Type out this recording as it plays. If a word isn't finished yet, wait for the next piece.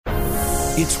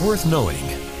It's worth knowing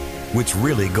what's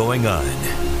really going on.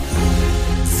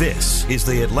 This is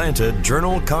the Atlanta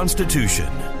Journal-Constitution.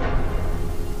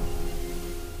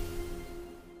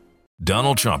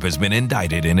 Donald Trump has been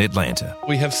indicted in Atlanta.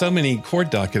 We have so many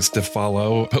court dockets to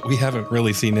follow, but we haven't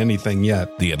really seen anything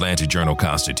yet. The Atlanta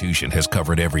Journal-Constitution has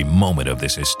covered every moment of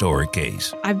this historic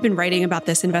case. I've been writing about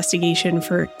this investigation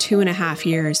for 2.5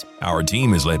 years. Our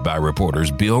team is led by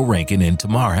reporters Bill Rankin and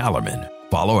Tamar Hallerman.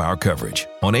 Follow our coverage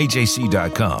on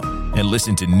AJC.com and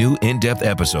listen to new in-depth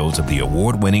episodes of the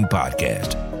award-winning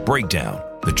podcast, Breakdown,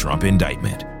 the Trump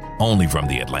Indictment, only from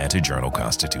the Atlanta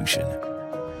Journal-Constitution.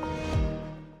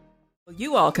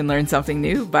 You all can learn something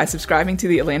new by subscribing to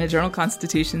the Atlanta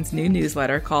Journal-Constitution's new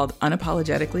newsletter called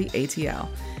Unapologetically ATL.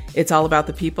 It's all about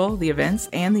the people, the events,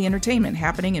 and the entertainment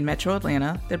happening in Metro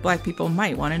Atlanta that Black people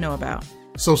might want to know about.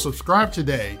 So subscribe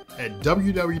today at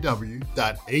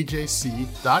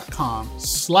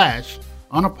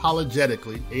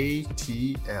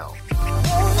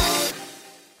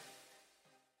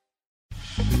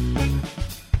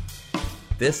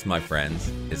This, my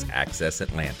friends, is Access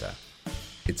Atlanta.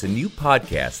 It's a new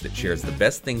podcast that shares the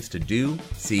best things to do,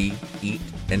 see, eat,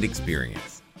 and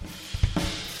experience.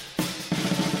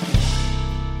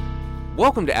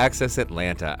 Welcome to Access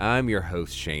Atlanta. I'm your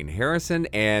host, Shane Harrison,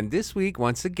 and this week,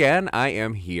 once again, I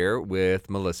am here with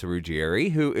Melissa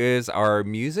Ruggieri, who is our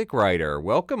music writer.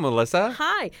 Welcome, Melissa.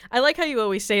 Hi. I like how you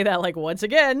always say that, like, once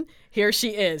again, here she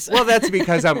is. Well, that's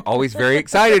because I'm always very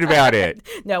excited about it.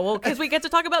 No, well, because we get to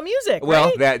talk about music,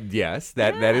 Well, right?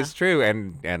 that is true,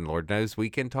 and Lord knows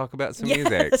we can talk about some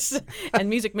music. And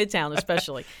Music Midtown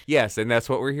especially. Yes, and that's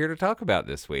what we're here to talk about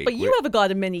this week. But you haven't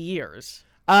gone in many years.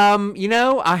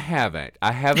 I haven't.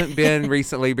 I haven't been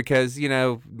recently because,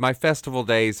 my festival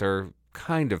days are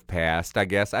kind of past, I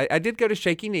guess. I did go to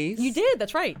Shaky Knees. You did,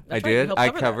 that's right. I did. I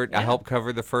helped cover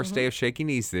cover the first day of Shaky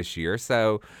Knees this year.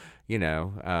 So,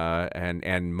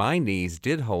 and my knees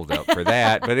did hold up for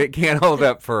that, but it can't hold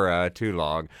up for too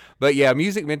long. But yeah,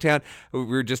 Music Midtown, we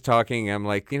were just talking. I'm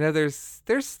like, there's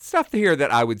stuff here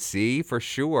that I would see for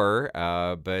sure.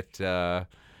 But I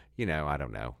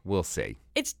don't know. We'll see.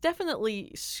 It's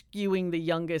definitely skewing the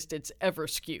youngest it's ever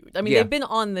skewed. I mean, they've been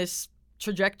on this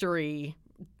trajectory,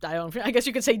 I guess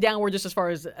you could say downward just as far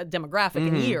as a demographic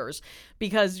in years,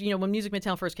 because when Music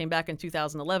Midtown first came back in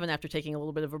 2011 after taking a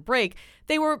little bit of a break,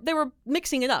 they were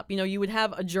mixing it up. You would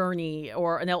have a Journey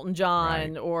or an Elton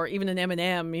John or even an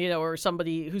Eminem, or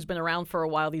somebody who's been around for a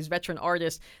while, these veteran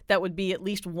artists that would be at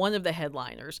least one of the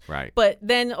headliners. Right. But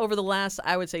then over the last,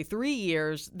 I would say 3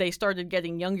 years, they started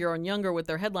getting younger and younger with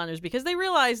their headliners because they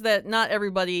realized that not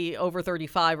everybody over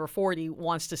 35 or 40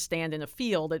 wants to stand in a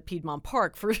field at Piedmont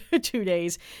Park for 2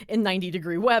 days in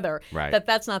 90-degree weather. Right.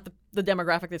 That's not the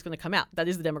demographic that's going to come out. That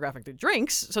is the demographic that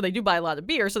drinks, so they do buy a lot of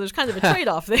beer, so there's kind of a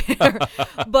trade-off there.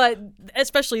 But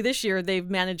especially this year, they've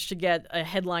managed to get a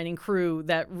headlining crew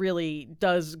that really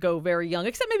does go very young,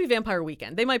 except maybe Vampire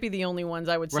Weekend. They might be the only ones,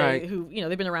 I would say, who,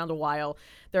 they've been around a while.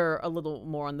 They're a little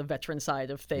more on the veteran side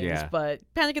of things. Yeah. But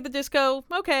Panic at the Disco,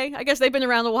 okay, I guess they've been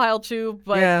around a while too.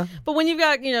 But when you've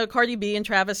got, Cardi B and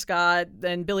Travis Scott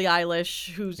and Billie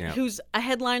Eilish, who's a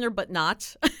headliner but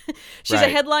not. She's a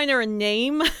headliner in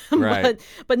name,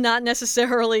 but not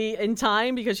necessarily in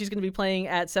time, because she's going to be playing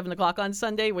at 7 o'clock on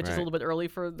Sunday, which is a little bit early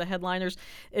for the headliners.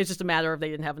 It's just a matter of they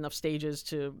didn't have enough stages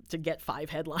to get 5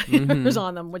 headliners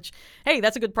on them, which, hey,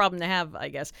 that's a good problem to have, I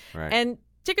guess. Right. And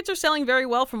tickets are selling very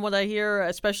well from what I hear,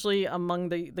 especially among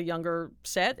the younger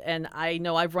set. And I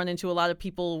know I've run into a lot of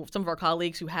people, some of our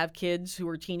colleagues who have kids who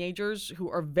are teenagers who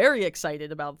are very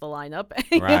excited about the lineup.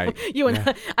 Right.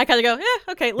 I kind of go,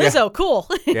 okay, Lizzo, cool.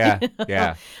 Yeah.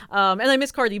 And I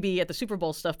miss Cardi B at the Super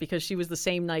Bowl stuff because she was the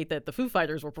same night that the Foo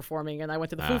Fighters were performing, and I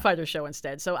went to the Foo Fighters show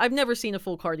instead. So I've never seen a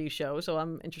full Cardi show, so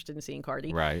I'm interested in seeing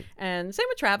Cardi. Right. And same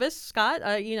with Travis Scott.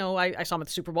 I saw him at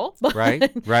the Super Bowl. Right.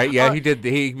 Yeah, he did.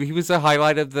 He was a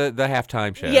highlight of the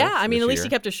halftime show. Yeah, I mean, at least he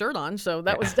kept his shirt on, so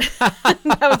that was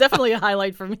that was definitely a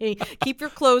highlight for me. Keep your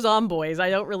clothes on, boys. I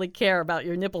don't really care about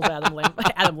your nipples, Adam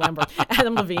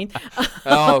Levine.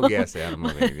 Oh yes, Adam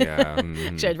Levine. Yeah.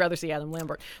 Actually, I'd rather see Adam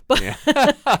Lambert. But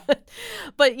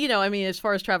but as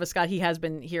far as Travis Scott, he has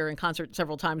been here in concert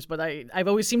several times, but I've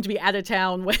always seemed to be out of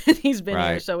town when he's been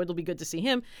here, so it'll be good to see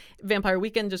him. Vampire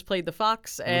Weekend just played the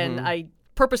Fox, and I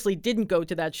purposely didn't go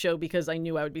to that show because I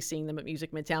knew I would be seeing them at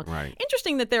Music Midtown. Right.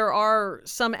 Interesting that there are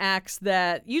some acts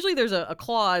that usually there's a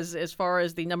clause as far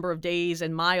as the number of days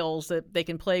and miles that they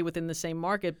can play within the same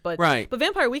market. But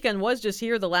Vampire Weekend was just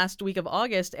here the last week of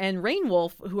August, and Rain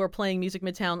Wolf, who are playing Music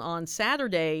Midtown on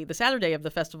Saturday, the Saturday of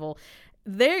the festival,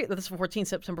 this is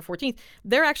September 14th,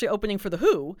 they're actually opening for The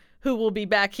Who will be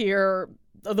back here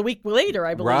the week later,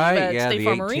 I believe, right, at State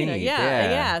Farm Arena. 18th,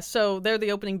 Yeah. So they're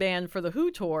the opening band for the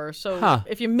Who tour. So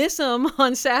if you miss them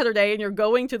on Saturday and you're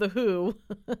going to the Who,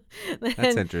 then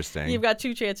that's interesting. You've got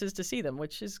 2 chances to see them,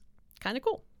 which is kind of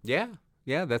cool. Yeah.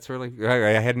 Yeah, that's really,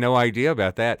 I had no idea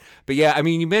about that. But yeah, I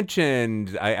mean, you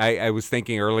mentioned, I was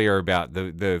thinking earlier about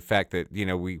the fact that,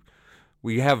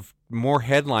 we have more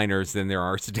headliners than there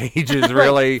are stages,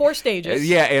 really. 4 stages.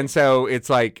 Yeah, and so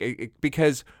it's like,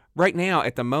 because right now,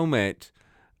 at the moment,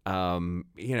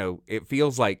 it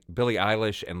feels like Billie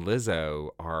Eilish and Lizzo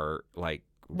are like,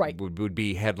 would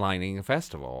be headlining a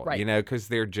festival, because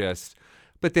they're just,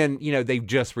 but then, they've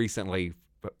just recently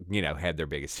had their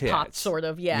biggest hits. Pop, sort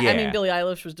of, yeah. I mean, Billie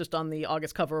Eilish was just on the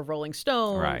August cover of Rolling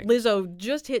Stone. Right. Lizzo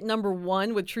just hit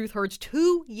 #1 with Truth Hurts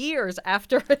 2 years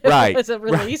after it was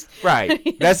released.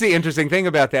 Right. That's the interesting thing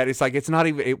about that. It's like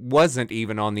it wasn't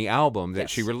even on the album that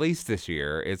she released this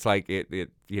year. It's like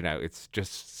it's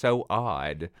just so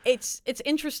odd. It's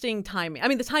interesting timing. I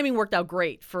mean, the timing worked out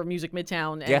great for Music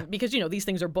Midtown, and because these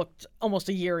things are booked almost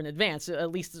a year in advance,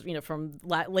 at least from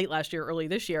late last year, early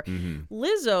this year. Mm-hmm.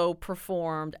 Lizzo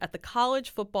performed at the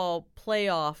college football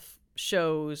playoff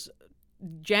shows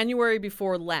January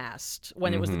before last,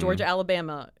 when it was the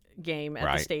Georgia-Alabama game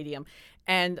at the stadium.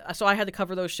 And so I had to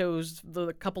cover those shows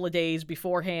the couple of days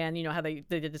beforehand, how they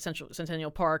did the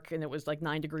Centennial Park, and it was like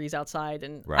 9 degrees outside.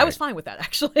 And I was fine with that,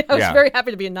 actually. I was very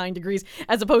happy to be in 9 degrees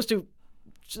as opposed to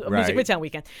Music Midtown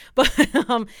weekend. But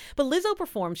Lizzo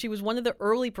performed. She was one of the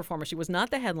early performers. She was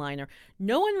not the headliner.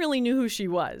 No one really knew who she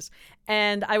was.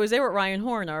 And I was there with Ryan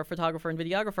Horn, our photographer and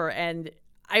videographer, and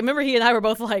I remember he and I were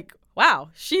both like, wow,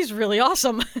 she's really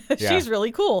awesome. She's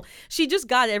really cool. She just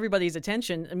got everybody's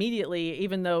attention immediately,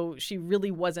 even though she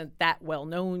really wasn't that well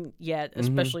known yet,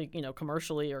 especially,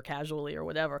 commercially or casually or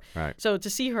whatever. Right. So to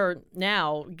see her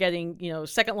now getting,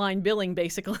 second line billing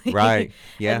basically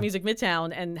at Music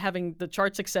Midtown, and having the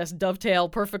chart success dovetail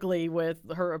perfectly with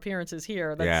her appearances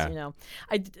here, that's,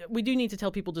 we do need to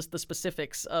tell people just the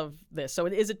specifics of this. So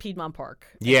it is at Piedmont Park.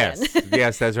 Yes.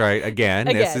 Yes, that's right. Again,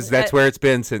 that's where it's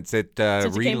been since it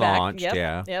relaunched.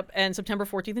 Yep. And September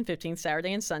 14th and 15th,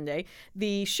 Saturday and Sunday.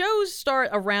 The shows start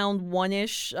around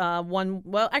 1-ish,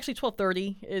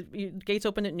 12:30. Gates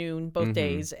open at noon both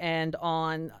days. And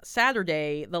on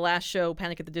Saturday, the last show,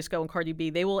 Panic at the Disco and Cardi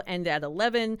B, they will end at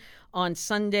 11. On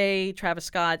Sunday, Travis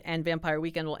Scott and Vampire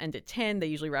Weekend will end at 10. They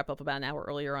usually wrap up about an hour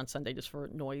earlier on Sunday just for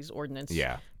noise ordinance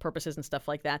purposes and stuff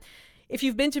like that. If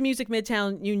you've been to Music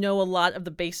Midtown, you know a lot of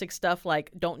the basic stuff,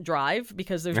 like don't drive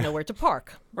because there's nowhere to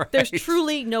park. There's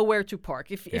truly nowhere to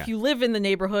park. If you live in the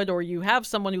neighborhood, or you have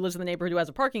someone who lives in the neighborhood who has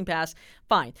a parking pass,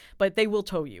 fine. But they will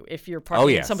tow you if you're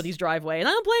parking in somebody's driveway. And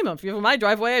I don't blame them. If you have my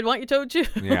driveway, I'd want you towed too.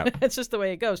 Yeah. It's just the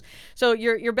way it goes. So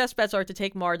your best bets are to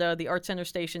take MARTA. The Art Center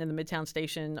station and the Midtown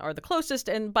station are the closest.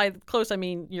 And by close, I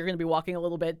mean you're going to be walking a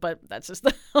little bit, but that's just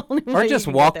the only way. Or just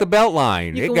walk the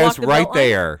Beltline. It goes right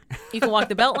there. You can walk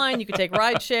the Beltline. You can take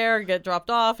ride share, get dropped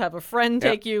off, have a friend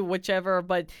take you, whichever.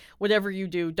 But whatever you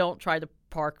do, don't try to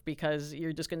park because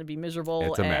you're just going to be miserable.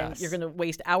 It's a and mess. You're going to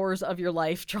waste hours of your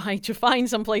life trying to find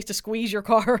some place to squeeze your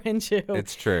car into.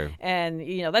 It's true. And,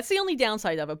 that's the only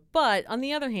downside of it. But on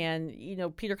the other hand,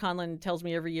 Peter Conlon tells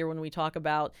me every year when we talk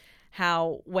about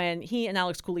how when he and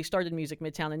Alex Cooley started Music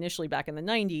Midtown initially back in the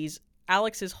 90s,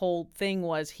 Alex's whole thing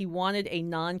was he wanted a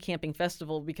non-camping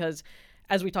festival because,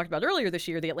 as we talked about earlier this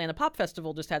year, the Atlanta Pop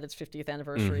Festival just had its 50th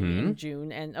anniversary in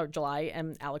June or July,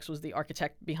 and Alex was the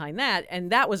architect behind that,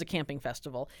 and that was a camping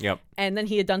festival. Yep. And then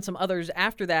he had done some others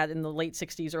after that in the late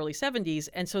 60s, early 70s,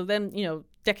 and so then,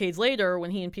 decades later,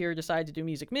 when he and Peter decided to do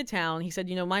Music Midtown, he said,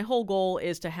 my whole goal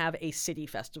is to have a city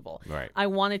festival. Right. I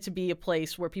want it to be a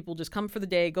place where people just come for the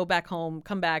day, go back home,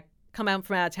 come out from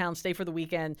out of town, stay for the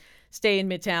weekend, stay in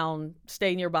Midtown,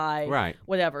 stay nearby,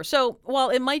 whatever. So while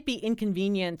it might be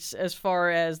inconvenient as far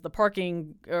as the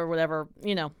parking or whatever,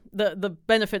 the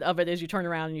benefit of it is you turn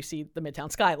around and you see the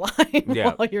Midtown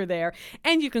skyline while you're there.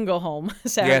 And you can go home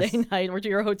Saturday night or to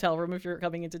your hotel room if you're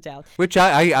coming into town. Which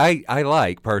I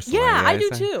like personally. Yeah, I do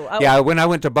too. When I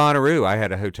went to Bonnaroo, I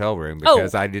had a hotel room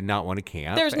because I did not want to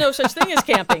camp. There's no such thing as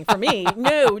camping for me.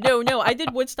 No. I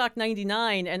did Woodstock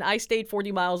 99 and I stayed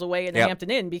 40 miles away in the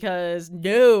Hampton Inn because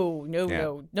no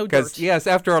Because, dirt. yes,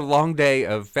 after a long day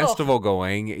of festival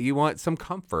going, you want some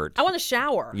comfort. I want a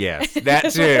shower. Yes,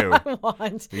 that too. What I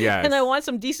want. Yes. And I want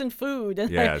some decent food. And,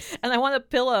 yes. I want a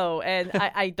pillow. And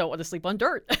I don't want to sleep on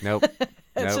dirt. Nope.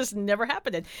 It's just never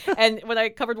happened. And when I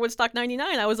covered Woodstock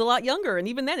 99, I was a lot younger. And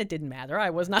even then it didn't matter. I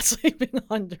was not sleeping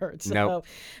on dirt. So, nope.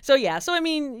 So I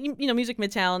mean, Music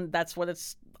Midtown, that's what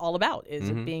it's all about, is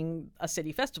it being a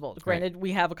city festival. Granted,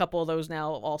 we have a couple of those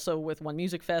now also with One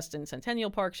Music Fest in Centennial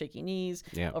Park, Shaky Knees,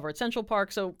 over at Central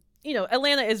Park. So,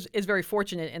 Atlanta is very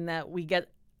fortunate in that we get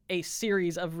a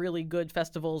series of really good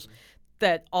festivals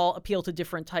that all appeal to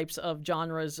different types of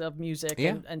genres of music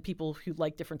and people who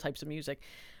like different types of music.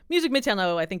 Music Midtown,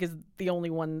 though, I think is the only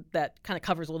one that kind of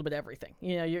covers a little bit of everything.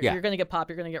 You're going to get pop,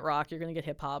 you're going to get rock, you're going to get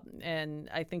hip hop. And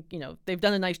I think, they've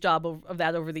done a nice job of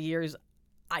that over the years.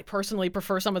 I personally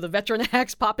prefer some of the veteran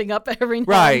acts popping up every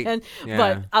now and then,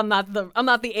 but I'm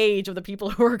not the age of the people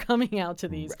who are coming out to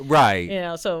these.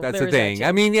 Right. So that's the thing.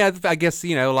 I mean, I guess,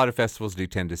 a lot of festivals do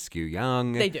tend to skew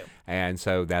young. They do. And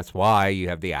so that's why you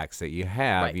have the acts that you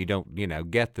have. Right. You don't,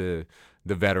 get the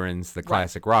veterans, the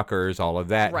classic rockers, all of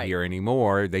that here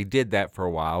anymore. They did that for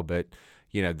a while, but,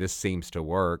 this seems to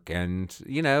work. And,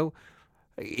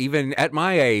 even at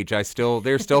my age, there's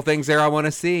still things there I want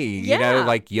to see.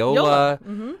 Like Yola.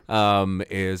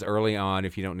 Is early on.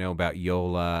 If you don't know about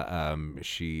Yola,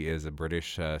 she is a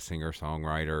British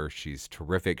singer-songwriter. She's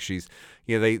terrific. She's,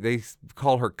 they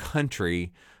call her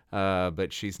country.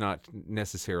 But she's not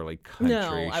necessarily country.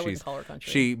 No, I wouldn't call her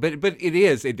country. But it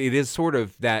is sort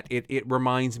of that. It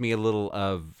reminds me a little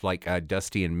of like a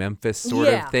Dusty in Memphis sort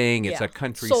of thing. It's a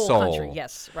country soul. Country,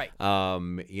 yes, right.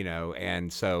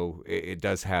 And so it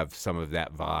does have some of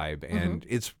that vibe, and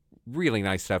it's really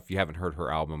nice stuff. If you haven't heard her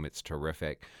album, it's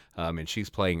terrific. And she's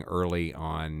playing early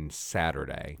on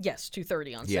Saturday. Yes,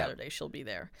 2:30 on Saturday. She'll be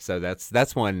there. So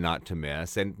that's one not to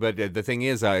miss. But the thing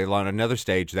is, on another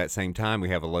stage that same time, we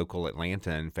have a local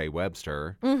Atlantan, Faye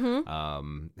Webster,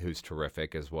 who's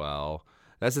terrific as well.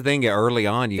 That's the thing. Early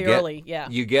on, you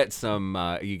get some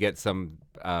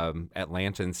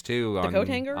Atlantans too on the coat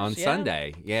hangers on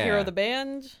Sunday. Yeah, Hero the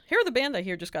band. I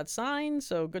hear just got signed,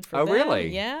 so good for them. Oh, really?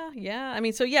 Yeah. I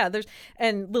mean, so there's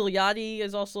and Lil Yachty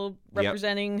is also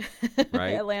representing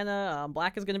Atlanta.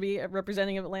 Black is going to be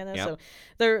representing Atlanta. Yep.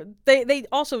 So they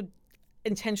also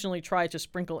intentionally try to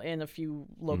sprinkle in a few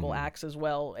local acts as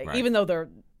well, even though they're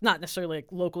not necessarily like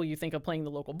local. You think of playing the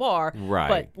local bar,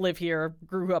 but live here,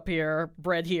 grew up here,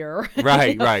 bred here,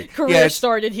 right. Career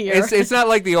started here. It's not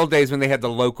like the old days when they had the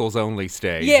locals only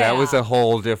stage. That was a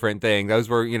whole different thing. Those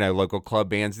were local club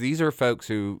bands. These are folks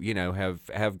who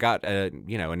have got a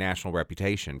national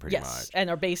reputation pretty much, and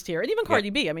are based here. And even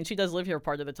Cardi B. I mean, she does live here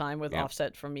part of the time with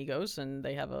Offset from Migos, and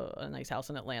they have a nice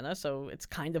house in Atlanta, so it's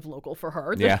kind of local for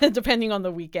her, depending on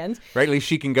the weekend. Right, at least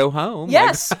she can go home.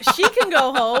 Yes, she can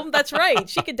go home. That's right.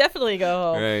 She can definitely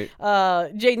go home. Right.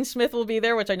 Jaden Smith will be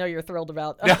there, which I know you're thrilled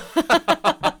about. But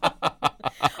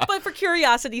for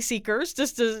curiosity seekers,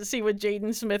 just to see what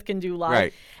Jaden Smith can do live.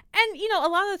 Right. And, a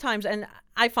lot of the times, and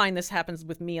I find this happens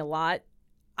with me a lot,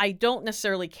 I don't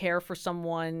necessarily care for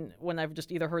someone when I've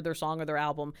just either heard their song or their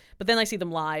album, but then I see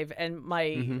them live and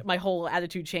my whole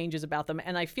attitude changes about them.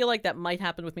 And I feel like that might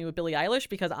happen with me with Billie Eilish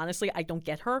because honestly, I don't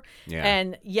get her. Yeah.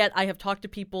 And yet I have talked to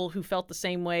people who felt the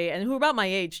same way and who are about my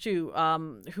age too,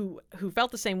 who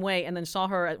felt the same way and then saw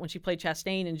her when she played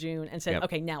Chastain in June and said,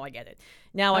 okay, now I get it.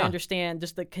 Now I understand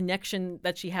just the connection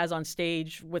that she has on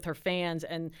stage with her fans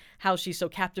and how she's so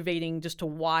captivating just to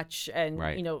watch and,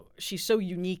 she's so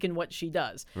unique in what she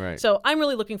does. Right. So I'm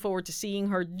really looking forward to seeing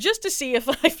her just to see if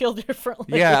I feel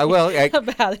differently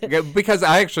about it. Because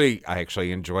I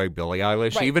actually enjoy Billie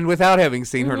Eilish even without having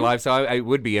seen her live. So it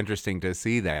would be interesting to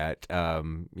see that,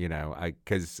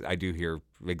 because I do hear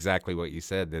exactly what you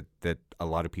said, that a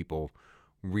lot of people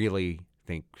really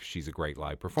think she's a great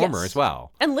live performer as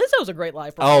well. And Lizzo's a great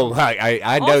live performer. Oh,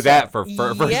 I know that for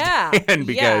firsthand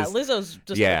because Lizzo's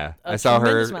just I saw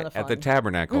her at the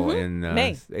Tabernacle in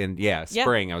May.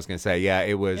 spring. I was going to say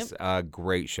it was a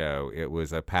great show. It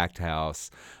was a packed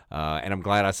house. And I'm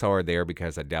glad I saw her there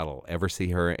because I doubt I'll ever see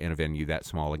her in a venue that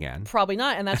small again. Probably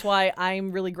not. And that's why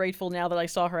I'm really grateful now that I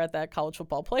saw her at that college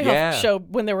football playoff show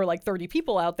when there were like 30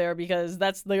 people out there because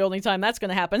that's the only time that's going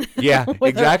to happen. Yeah,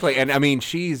 exactly. And I mean,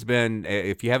 she's been,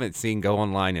 if you haven't seen, go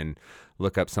online and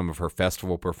look up some of her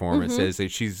festival performances.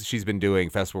 She's been doing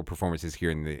festival performances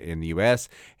here in the U.S.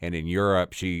 and in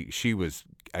Europe. She was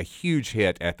a huge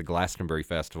hit at the Glastonbury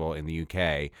Festival in the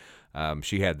UK.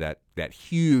 She had that that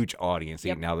huge audience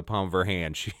Yep. eating out of the palm of her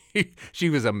hand. She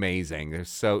was amazing.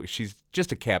 She's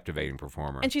just a captivating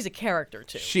performer. And she's a character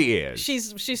too. She is.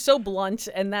 She's so blunt,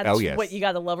 and that's yes. what you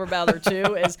got to love about her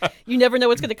too. Is you never know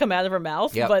what's going to come out of her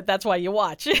mouth, Yep. but that's why you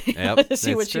watch to see That's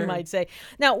what she true. might say.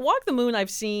 Now, Walk the Moon, I've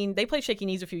seen. They played Shaky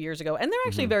Knees a few years ago, and they're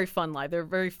actually very fun live. They're a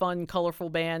very fun, colorful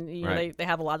band. You know, Right. they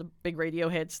have a lot of big radio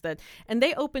hits and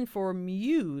they opened for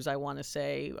Muse, I want to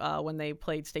say, when they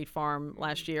played State Farm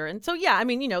last year. And so yeah, I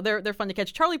mean, you know, they're fun to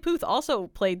catch. Charlie Puth also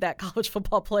played that college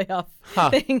football playoff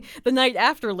thing the night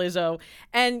after Lizzo,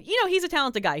 and you know, he's a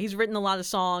talented guy. He's written a lot of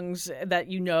songs that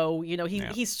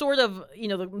he's sort of, you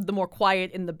know, the more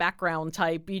quiet in the background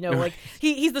type, you know, like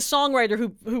he's the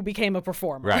songwriter who became a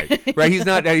performer. Right. He's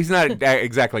not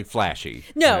exactly flashy.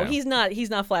 No, you know. he's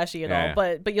not flashy at all,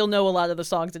 but you'll know a lot of the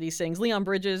songs that he sings. Leon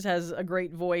Bridges has a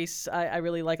great voice. I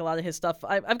really like a lot of his stuff.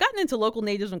 I've gotten into Local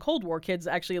Natives and Cold War Kids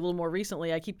actually a little more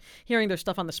recently. I keep hearing their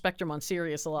stuff on the Spectrum on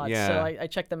Sirius a lot, so I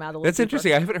check them out a little. That's deeper.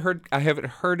 interesting. I haven't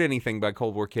heard anything by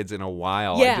Cold War Kids in a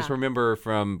while. Yeah. I just remember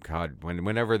from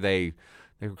whenever they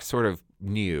were sort of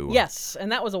new. Yes,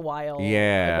 and that was a while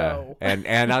Yeah. ago.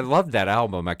 And I loved that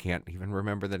album. I can't even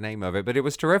remember the name of it, but it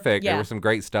was terrific. Yeah. There was some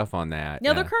great stuff on that.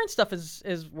 Now, their current stuff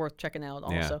is worth checking out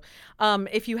also.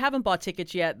 If you haven't bought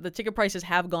tickets yet, the ticket prices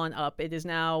have gone up. It is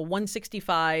now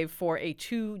 $165 for a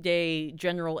 2-day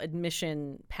general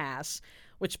admission pass,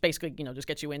 which basically, you know, just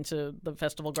gets you into the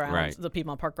festival grounds, the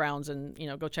Piedmont Park grounds, and, you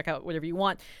know, go check out whatever you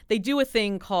want. They do a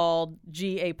thing called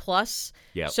GA Plus.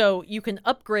 Yep. So you can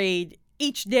upgrade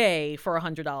each day for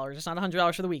 $100. It's not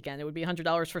 $100 for the weekend. It would be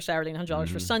 $100 for Saturday and $100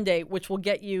 for Sunday, which will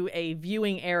get you a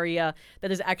viewing area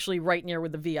that is actually right near where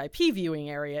the VIP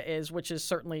viewing area is, which is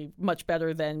certainly much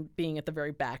better than being at the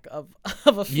very back of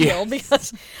a field.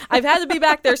 Because I've had to be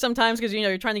back there sometimes because, you know,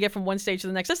 you're trying to get from one stage to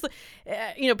the next. That's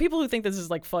you know, people who think this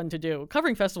is like fun to do.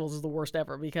 Covering festivals is the worst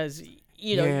ever because,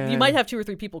 you know, you might have 2 or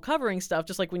 3 people covering stuff,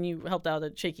 just like when you helped out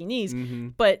at Shaky Knees,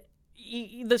 but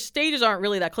the stages aren't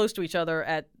really that close to each other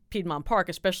at Piedmont Park,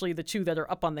 especially the 2 that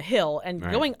are up on the hill, and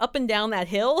going up and down that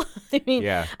hill. I mean,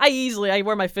 I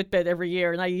wear my Fitbit every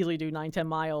year, and I easily do 9-10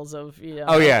 miles of, you know,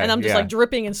 and I'm just like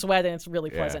dripping in sweat, and it's really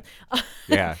pleasant.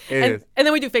 Yeah, and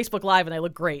then we do Facebook Live, and I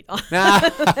look great.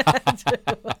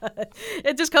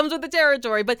 It just comes with the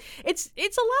territory, but it's a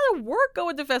lot of work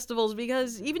going to festivals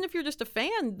because even if you're just a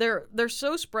fan, they're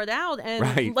so spread out,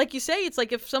 and like you say, it's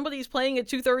like if somebody's playing at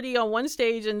 2:30 on one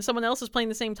stage and someone else is playing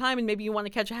the same time, and maybe you want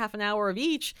to catch a half an hour of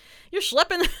each. You're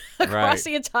schlepping across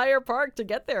the entire park to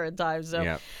get there in time.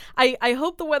 So I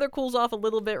hope the weather cools off a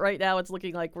little bit. Right now it's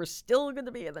looking like we're still going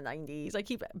to be in the 90s. I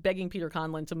keep begging Peter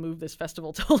Conlon to move this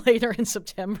festival till later in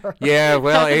September. Yeah,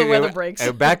 well, after the weather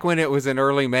breaks. Back when it was in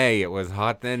early May, it was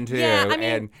hot then too. Yeah, I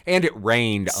mean, and it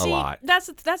rained a lot.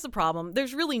 That's the problem.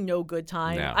 There's really no good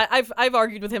time. No. I've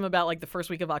argued with him about like the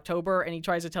first week of October, and he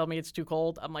tries to tell me it's too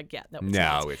cold. I'm like, yeah,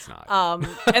 no, it's not.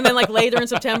 And then like later in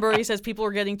September, he says people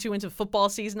are getting too into football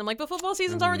season. I'm like, but football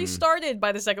season's already started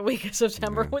by the second week of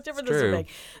September. What difference does it make?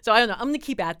 So I don't know. I'm going to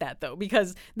keep at that though,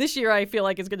 because this year I feel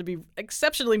like it's going to be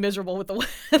exceptionally miserable with the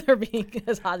weather being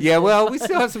as hot as it is. Yeah, well, we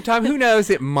still have some time. Who knows?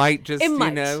 It might just, It you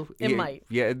know. might.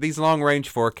 Yeah, these long range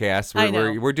forecasts,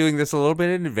 we're doing this a little bit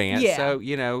in advance. Yeah. So,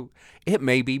 you know, it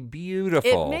may be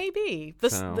beautiful. It may be.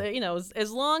 You know,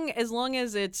 as long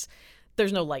as it's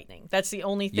there's no lightning. That's the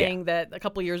only thing that a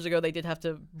couple of years ago they did have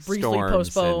to briefly Storms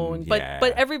postpone.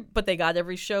 and, but they got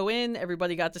every show in.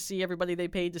 Everybody got to see everybody they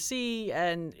paid to see,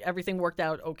 and everything worked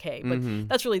out okay. But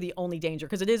that's really the only danger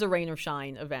because it is a rain or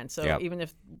shine event. So even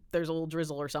if there's a little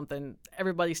drizzle or something,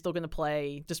 everybody's still going to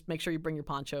play. Just make sure you bring your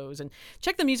ponchos and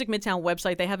check the Music Midtown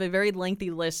website. They have a very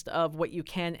lengthy list of what you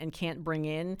can and can't bring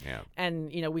in. Yeah.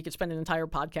 And you know, we could spend an entire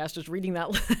podcast just reading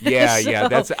that list. Yeah,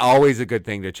 that's always a good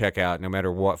thing to check out, no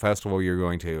matter what festival you're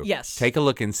going to. Yes. Take a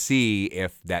look and see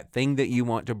if that thing that you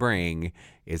want to bring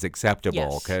is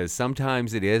acceptable, because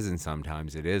sometimes it is and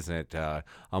sometimes it isn't.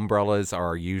 Umbrellas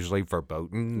are usually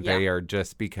verboten. They are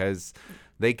just because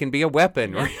they can be a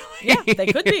weapon. Yeah, yeah, they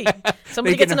could be.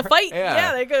 Somebody gets in a fight.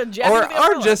 Yeah, they could jab you with the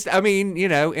umbrella. Or just, I mean, you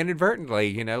know, inadvertently,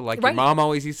 you know, like your mom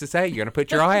always used to say, you're going to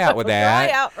put your eye out with that.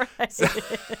 Your eye out, right. So,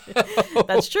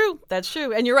 That's true. That's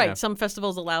true. And you're right. Yeah. Some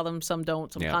festivals allow them, some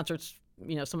don't. Some concerts,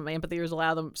 you know, some amphitheaters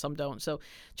allow them, some don't. So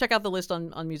check out the list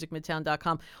on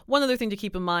musicmidtown.com. One other thing to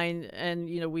keep in mind, and,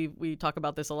 you know, we talk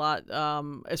about this a lot,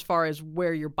 as far as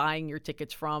where you're buying your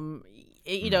tickets from.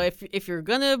 You know, if you're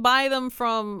going to buy them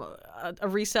from a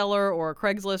reseller or a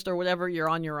Craigslist or whatever, you're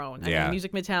on your own. I mean,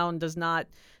 Music Midtown does not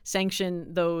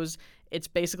sanction those. It's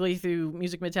basically through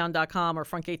musicmidtown.com or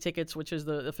Frontgate Tickets, which is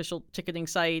the official ticketing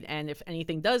site. And if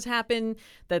anything does happen,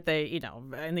 that they,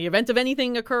 in the event of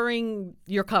anything occurring,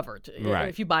 you're covered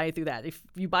if you buy it through that. If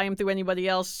you buy them through anybody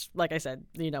else, like I said,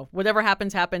 whatever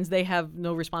happens. They have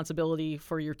no responsibility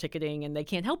for your ticketing, and they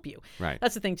can't help you. Right.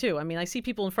 That's the thing too. I mean, I see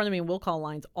people in front of me in will call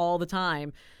lines all the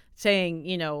time saying,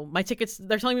 my tickets,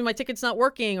 they're telling me my ticket's not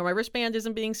working or my wristband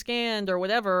isn't being scanned or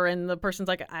whatever. And the person's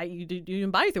like, you didn't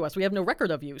buy it through us. We have no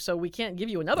record of you. So we can't give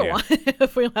you another one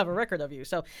if we don't have a record of you.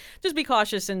 So just be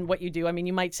cautious in what you do. I mean,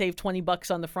 you might save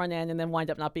 $20 on the front end and then wind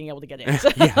up not being able to get in.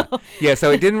 So.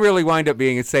 So it didn't really wind up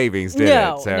being a savings, did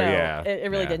it? So,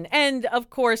 it really didn't. And of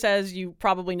course, as you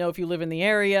probably know, if you live in the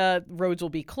area, roads will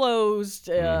be closed.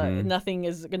 Nothing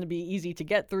is going to be easy to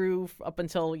get through up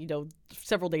until,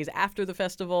 several days after the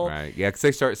festival. Right. Yeah, because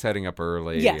they start setting up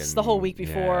early. Yes, the whole week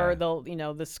before. They'll,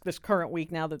 this current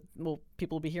week now that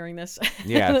people will be hearing this.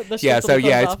 Yeah.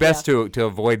 It's best to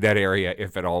avoid that area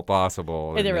if at all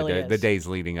possible. It really is. The days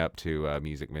leading up to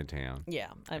Music Midtown. Yeah.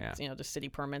 Just city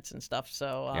permits and stuff.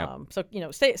 So,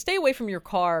 stay away from your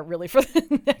car really for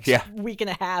the next week and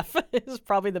a half is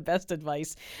probably the best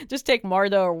advice. Just take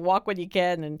MARTA or walk when you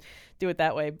can and do it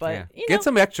that way. But get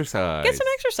some exercise. Get some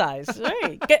exercise.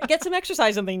 Right. Get some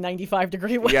exercise in the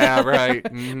 95-degree weather. Yeah, right.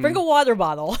 Mm-hmm. Bring a water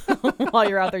bottle while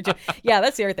you're out there too. Yeah,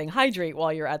 that's the other thing. Hydrate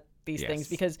while you're at these things,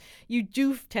 because you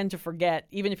do tend to forget,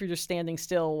 even if you're just standing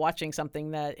still watching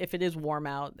something, that if it is warm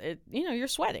out, you're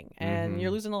sweating and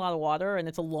you're losing a lot of water, and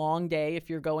it's a long day if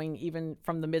you're going even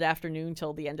from the mid-afternoon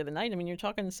till the end of the night. I mean, you're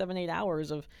talking 7-8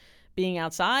 hours of being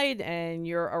outside, and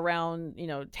you're around,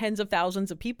 tens of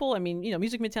thousands of people. I mean,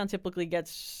 Music Midtown typically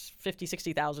gets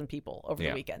 50,000-60,000 people over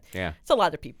the weekend. Yeah. It's a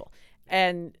lot of people.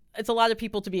 And it's a lot of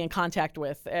people to be in contact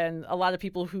with, and a lot of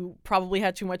people who probably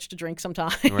had too much to drink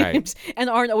sometimes and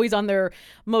aren't always on their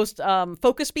most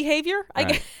focused behavior, I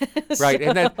guess. Right.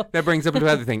 And that brings up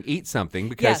another thing. Eat something,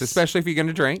 because especially if you're going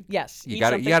to drink, you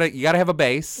got to have a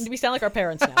base. We sound like our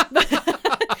parents now.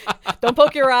 Don't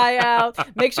poke your eye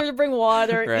out. Make sure to bring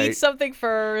water. Right. Eat something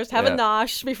first. Have a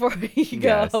nosh before you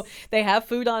go. Yes. They have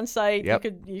food on site. Yep.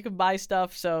 You could buy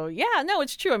stuff. So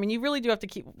it's true. I mean, you really do have to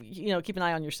keep an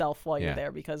eye on yourself while you're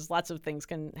there, because lots of things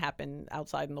can happen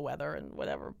outside in the weather and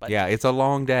whatever. But it's a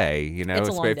long day.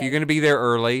 If you're going to be there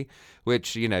early,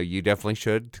 which you definitely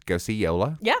should go see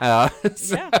Yola. Yeah.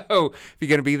 If you're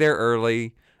going to be there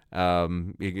early,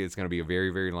 it's going to be a very,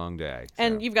 very long day. So.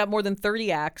 And you've got more than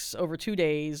 30 acts over 2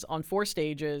 days on 4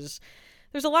 stages.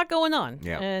 There's a lot going on.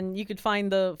 Yeah. And you could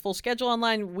find the full schedule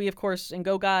online. We, of course, in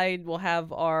Go Guide, will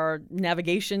have our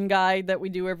navigation guide that we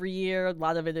do every year. A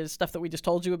lot of it is stuff that we just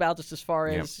told you about, just as far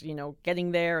as,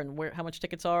 getting there and how much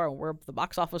tickets are and where the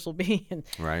box office will be and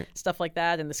stuff like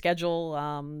that, and the schedule.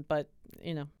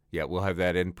 Yeah, we'll have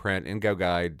that in print in Go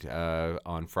Guide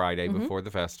on Friday before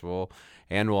the festival.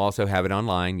 And we'll also have it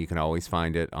online. You can always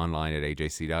find it online at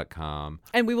ajc.com.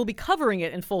 And we will be covering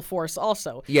it in full force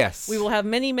also. Yes. We will have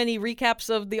many, many recaps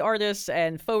of the artists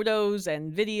and photos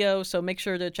and video. So make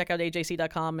sure to check out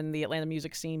ajc.com and the Atlanta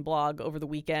Music Scene blog over the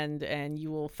weekend. And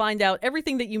you will find out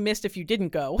everything that you missed if you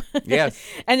didn't go. Yes.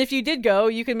 And if you did go,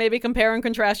 you can maybe compare and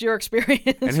contrast your experience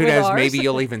with And who knows, ours. maybe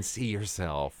you'll even see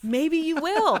yourself. Maybe you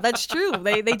will. That's true.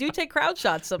 They do take crowd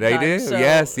shots sometimes. They do, so.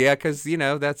 yes. Yeah, because,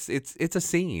 it's a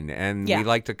scene. And we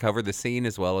like to cover the scene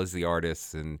as well as the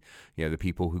artists and, the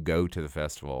people who go to the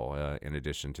festival in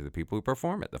addition to the people who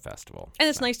perform at the festival. And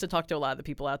it's nice to talk to a lot of the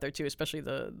people out there, too, especially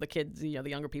the kids, the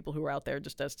younger people who are out there,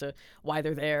 just as to why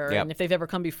they're there and if they've ever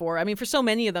come before. I mean, for so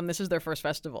many of them, this is their first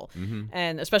festival. Mm-hmm.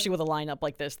 And especially with a lineup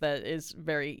like this that is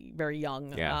very, very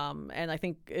young. Yeah. And I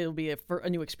think it'll be a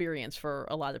new experience for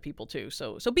a lot of people, too.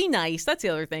 So be nice. That's the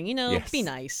other thing. Be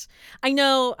nice. I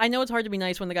know it's hard to be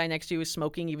nice when the guy next to you is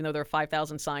smoking, even though there are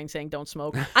 5,000 signs saying don't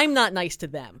smoke. I'm not nice to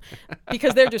them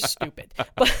because they're just stupid.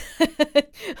 But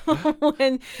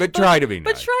try to be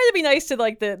nice. But try to be nice to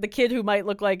the kid who might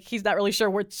look like he's not really sure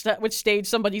which stage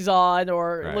somebody's on,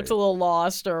 or looks a little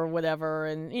lost or whatever,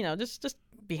 and just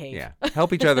behave. Yeah,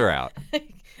 help each other out.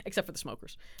 Except for the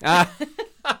smokers. I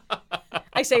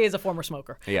say as a former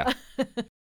smoker. Yeah.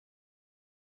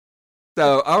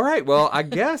 So, all right. Well, I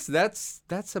guess that's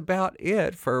about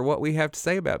it for what we have to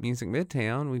say about Music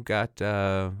Midtown. We've got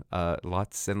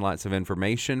lots and lots of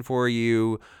information for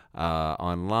you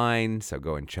online, so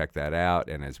go and check that out.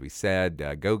 And as we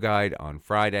said, Go Guide on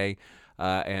Friday.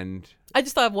 And I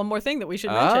just thought of one more thing that we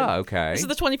should mention. Okay. This is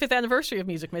the 25th anniversary of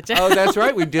Music Midtown. Oh, that's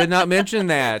right. We did not mention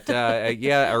that.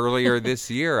 Earlier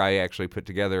this year, I actually put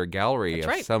together a gallery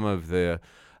of some of the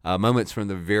moments from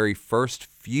the very first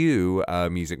few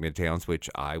Music Midtowns, which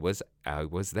I was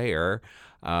there.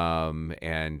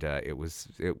 And it was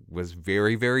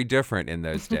very, very different in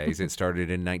those days. It started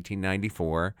in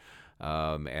 1994,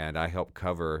 and I helped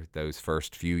cover those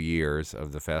first few years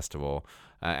of the festival.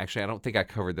 Actually, I don't think I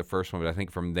covered the first one, but I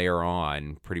think from there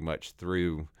on, pretty much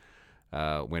through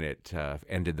when it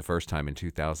ended the first time in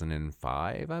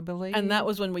 2005, I believe. And that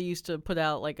was when we used to put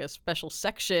out like a special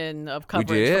section of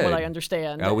coverage, from what I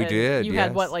understand. Oh, we did. You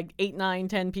had what, like 8, 9,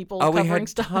 10 people covering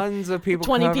stuff? Oh, we had tons of people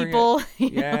 20 covering people.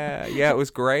 It. Yeah, it was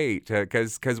great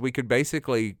because we could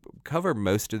basically cover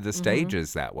most of the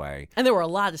stages that way. And there were a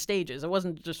lot of stages. It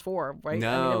wasn't just 4, right? No,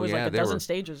 I mean, it was like a dozen were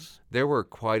stages. There were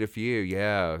quite a few.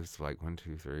 Yeah, it was like 1,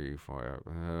 2, 3,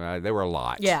 4. There were a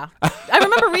lot. Yeah, I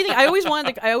remember reading. I always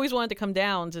wanted to come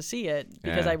down to see it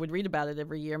because I would read about it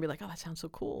every year and be like, oh, that sounds so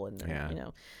cool. And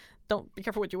don't be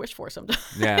careful what you wish for sometimes.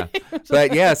 Yeah,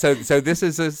 but yeah, so this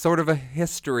is a sort of a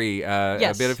history,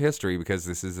 a bit of history, because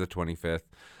this is the 25th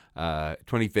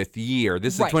year.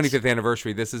 This is the 25th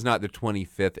anniversary. This is not the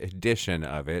 25th edition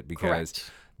of it, because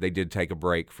they did take a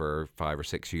break for 5 or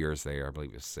 6 years there. I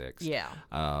believe it was 6. Yeah.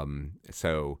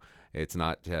 So it's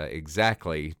not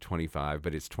exactly 25,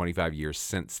 but it's 25 years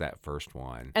since that first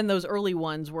one. And those early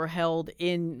ones were held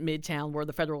in Midtown, where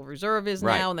the Federal Reserve is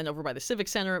now, and then over by the Civic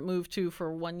Center it moved to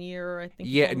for 1 year, I think.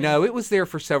 Yeah, no, it was there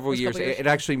for several years. It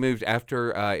actually moved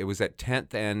after it was at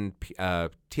 10th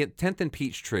and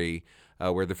Peachtree,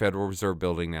 where the Federal Reserve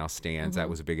building now stands. That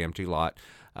was a big empty lot.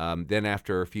 Then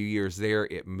after a few years there,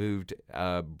 it moved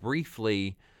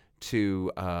briefly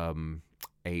to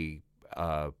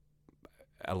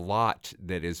a lot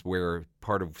that is where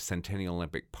part of Centennial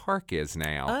Olympic Park is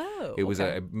now. Oh, it was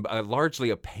a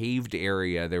largely a paved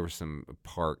area. There was some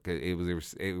park. It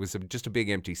was just a big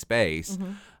empty space.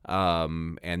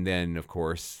 And then, of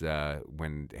course,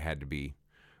 when it had to be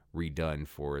redone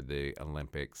for the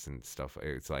Olympics and stuff,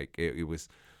 it's like it was.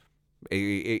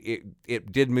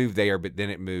 It did move there, but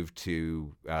then it moved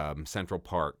to Central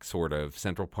Park,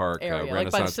 area,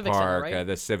 Renaissance like Park, Center, right?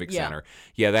 The Civic Center.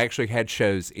 Yeah, they actually had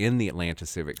shows in the Atlanta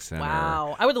Civic Center.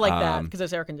 Wow, I would have liked that because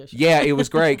it's air conditioned. Yeah, it was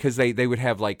great because they would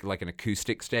have like an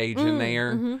acoustic stage in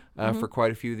there for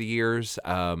quite a few of the years.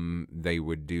 They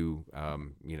would do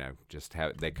just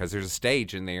have because there's a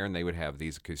stage in there, and they would have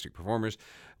these acoustic performers,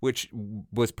 which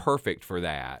was perfect for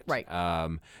that. Right.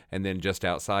 And then just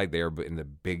outside there, but in the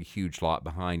big, huge lot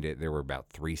behind it, there were about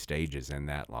 3 stages in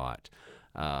that lot.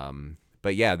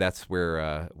 But yeah, that's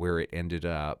where it ended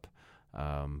up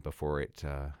before it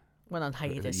went on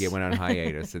hiatus. Yeah, went on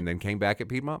hiatus, and then came back at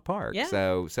Piedmont Park. Yeah.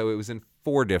 So it was in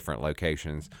 4 different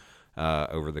locations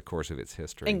over the course of its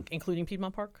history, including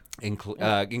Piedmont Park.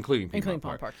 Including Piedmont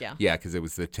Park, yeah. Yeah, because it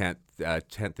was the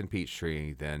 10th and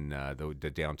Peachtree, then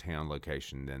the downtown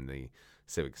location, then the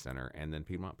Civic Center, and then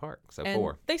Piedmont Park. So and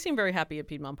 4. They seem very happy at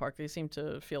Piedmont Park. They seem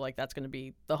to feel like that's going to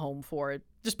be the home for it,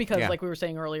 just because, like we were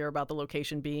saying earlier about the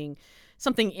location being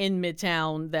something in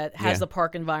Midtown that has the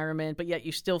park environment, but yet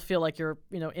you still feel like you're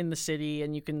in the city,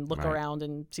 and you can look around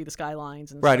and see the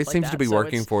skylines and stuff it like seems that. to be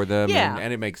working for them,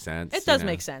 and it makes sense. It does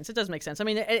make sense. It does make sense. I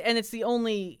mean, and it's the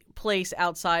only place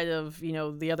outside of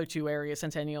the other 2 areas,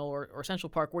 Centennial or Central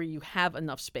Park, where you have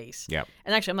enough space. Yeah.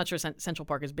 And actually, I'm not sure Central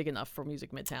Park is big enough for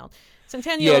Music Midtown.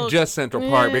 Centennial, just Central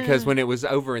Park, because when it was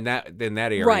over in that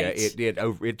area,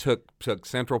 it took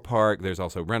Central Park. There's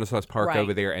also Renaissance Park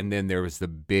over there, and then there was the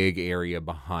big area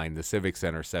behind the Civic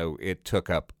Center. So it took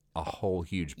up a whole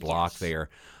huge block there.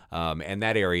 And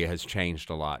that area has changed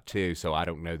a lot too, so I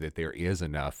don't know that there is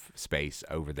enough space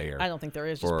over there. I don't think there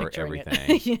is for just picturing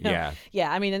everything. It.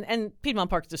 Yeah. I mean, and Piedmont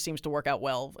Park just seems to work out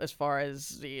well as far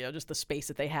as just the space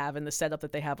that they have, and the setup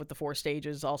that they have with the 4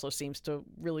 stages also seems to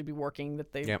really be working.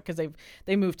 That because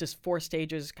they moved to 4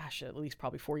 stages, gosh, at least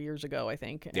probably 4 years ago, I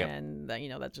think, and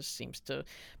that just seems to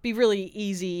be really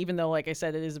easy. Even though, like I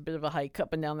said, it is a bit of a hike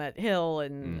up and down that hill,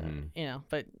 and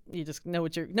but you just know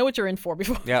what you're in for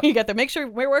before you get there. Make sure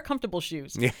wear comfortable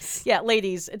shoes. Yes. Yeah,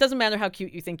 ladies, it doesn't matter how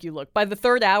cute you think you look. By the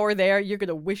 3rd hour there, you're going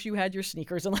to wish you had your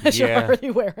sneakers unless you're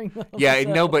already wearing them. Yeah,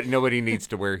 so. Nobody needs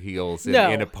to wear heels in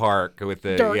a park with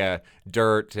the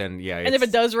dirt and and if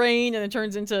it does rain and it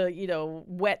turns into,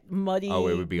 wet, muddy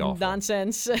it would be awful.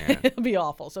 Nonsense, it'll be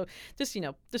awful. So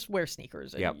just wear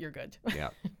sneakers and you're good. Yeah.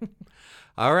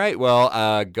 All right.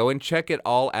 Well, go and check it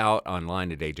all out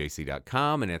online at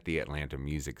ajc.com and at the Atlanta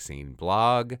Music Scene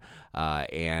blog.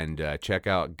 And check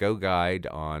out Go Guide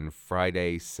on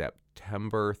Friday,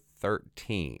 September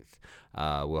 13th.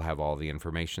 We'll have all the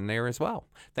information there as well.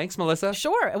 Thanks, Melissa.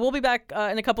 Sure. And we'll be back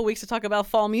in a couple weeks to talk about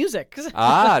fall music.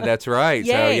 That's right.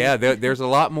 Yay. So, there's a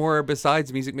lot more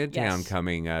besides Music Midtown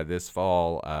coming this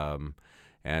fall.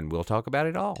 and we'll talk about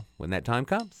it all when that time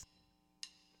comes.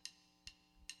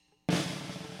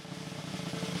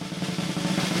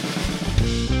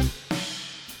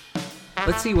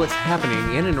 Let's see what's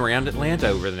happening in and around Atlanta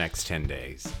over the next 10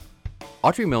 days.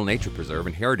 Autry Mill Nature Preserve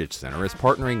and Heritage Center is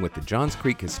partnering with the Johns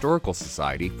Creek Historical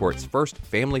Society for its first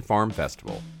Family Farm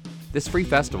Festival. This free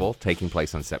festival, taking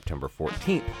place on September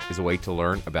 14th, is a way to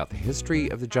learn about the history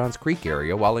of the Johns Creek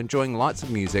area while enjoying lots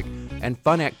of music and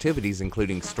fun activities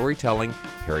including storytelling,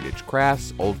 heritage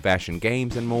crafts, old-fashioned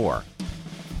games, and more.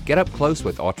 Get up close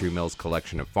with Autry Mill's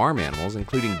collection of farm animals,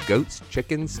 including goats,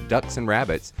 chickens, ducks, and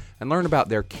rabbits, and learn about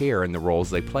their care and the roles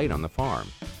they played on the farm.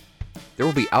 There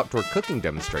will be outdoor cooking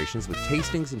demonstrations with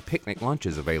tastings and picnic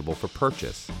lunches available for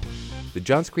purchase. The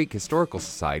Johns Creek Historical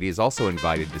Society has also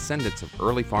invited descendants of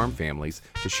early farm families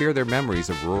to share their memories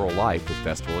of rural life with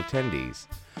festival attendees.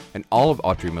 And all of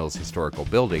Autry Mill's historical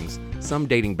buildings, some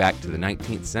dating back to the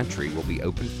 19th century, will be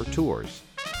open for tours.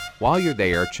 While you're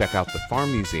there, check out the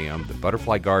Farm Museum, the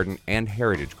Butterfly Garden, and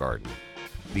Heritage Garden.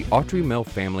 The Autry Mill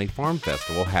Family Farm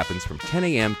Festival happens from 10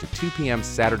 a.m. to 2 p.m.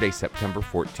 Saturday, September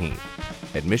 14th.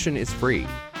 Admission is free.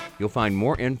 You'll find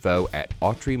more info at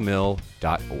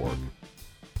autrymill.org.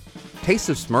 Taste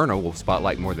of Smyrna will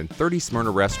spotlight more than 30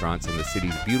 Smyrna restaurants on the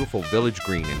city's beautiful Village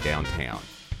Green in downtown.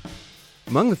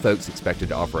 Among the folks expected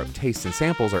to offer up tastes and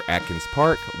samples are Atkins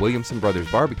Park, Williamson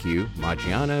Brothers Barbecue,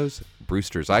 Maggiano's,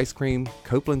 Brewster's Ice Cream,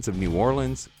 Copeland's of New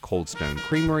Orleans, Cold Stone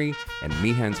Creamery, and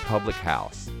Meehan's Public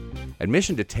House.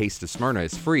 Admission to Taste of Smyrna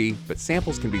is free, but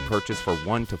samples can be purchased for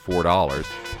 $1 to $4,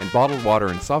 and bottled water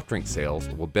and soft drink sales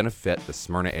will benefit the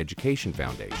Smyrna Education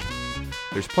Foundation.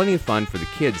 There's plenty of fun for the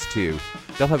kids, too.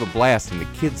 They'll have a blast in the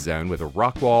kids zone with a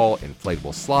rock wall,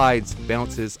 inflatable slides,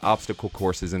 bounces, obstacle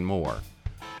courses, and more.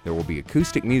 There will be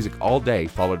acoustic music all day,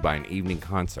 followed by an evening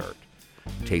concert.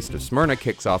 Taste of Smyrna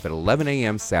kicks off at 11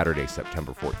 a.m. Saturday,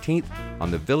 September 14th on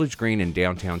the Village Green in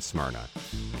downtown Smyrna.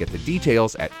 Get the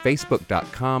details at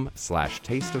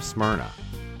facebook.com/Taste of Smyrna.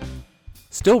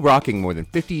 Still rocking more than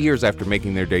 50 years after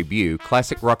making their debut,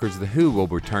 classic rockers The Who will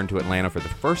return to Atlanta for the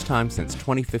first time since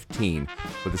 2015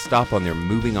 with a stop on their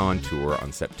Moving On tour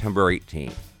on September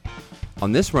 18th.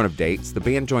 On this run of dates, the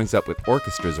band joins up with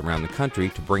orchestras around the country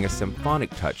to bring a symphonic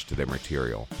touch to their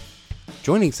material.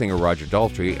 Joining singer Roger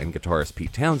Daltrey and guitarist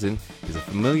Pete Townsend is a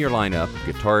familiar lineup of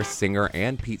guitarist, singer,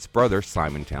 and Pete's brother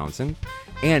Simon Townsend,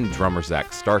 and drummer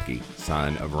Zach Starkey,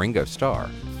 son of Ringo Starr.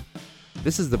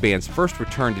 This is the band's first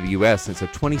return to the U.S. since a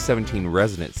 2017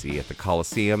 residency at the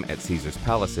Coliseum at Caesars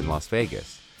Palace in Las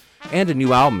Vegas. And a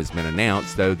new album has been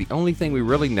announced, though the only thing we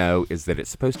really know is that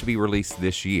it's supposed to be released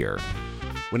this year.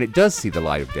 When it does see the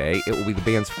light of day, it will be the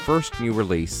band's first new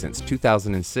release since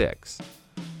 2006.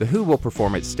 The Who will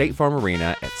perform at State Farm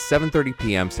Arena at 7:30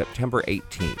 p.m. September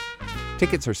 18th.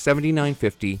 Tickets are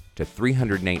 $79.50 to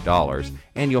 $308,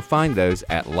 and you'll find those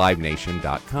at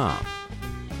livenation.com.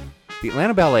 The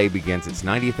Atlanta Ballet begins its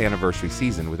 90th anniversary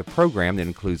season with a program that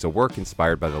includes a work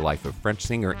inspired by the life of French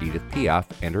singer Edith Piaf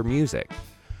and her music.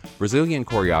 Brazilian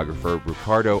choreographer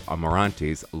Ricardo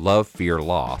Amarante's Love, Fear,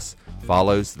 Loss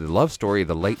follows the love story of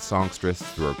the late songstress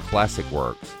through her classic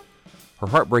works. Her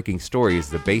heartbreaking story is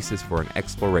the basis for an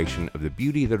exploration of the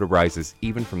beauty that arises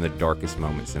even from the darkest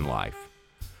moments in life.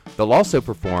 They'll also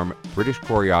perform British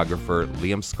choreographer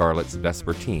Liam Scarlett's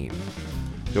Vespertine.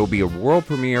 There will be a world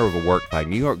premiere of a work by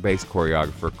New York-based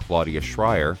choreographer Claudia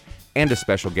Schreier and a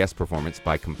special guest performance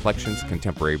by Complexion's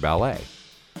Contemporary Ballet.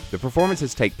 The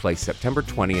performances take place September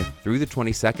 20th through the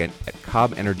 22nd at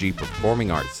Cobb Energy Performing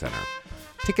Arts Center.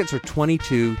 Tickets are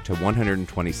 $22 to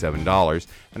 $127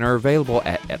 and are available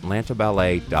at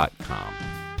atlantaballet.com.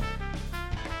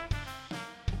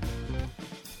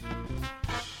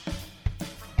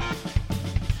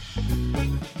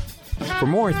 For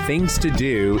more things to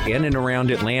do in and around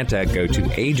Atlanta, go to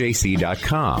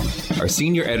ajc.com. Our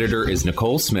senior editor is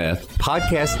Nicole Smith.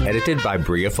 Podcast edited by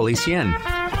Bria Felicien.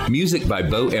 Music by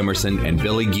Bo Emerson and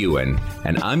Billy Ewan.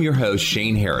 And I'm your host,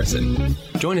 Shane Harrison.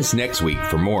 Join us next week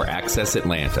for more Access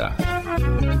Atlanta.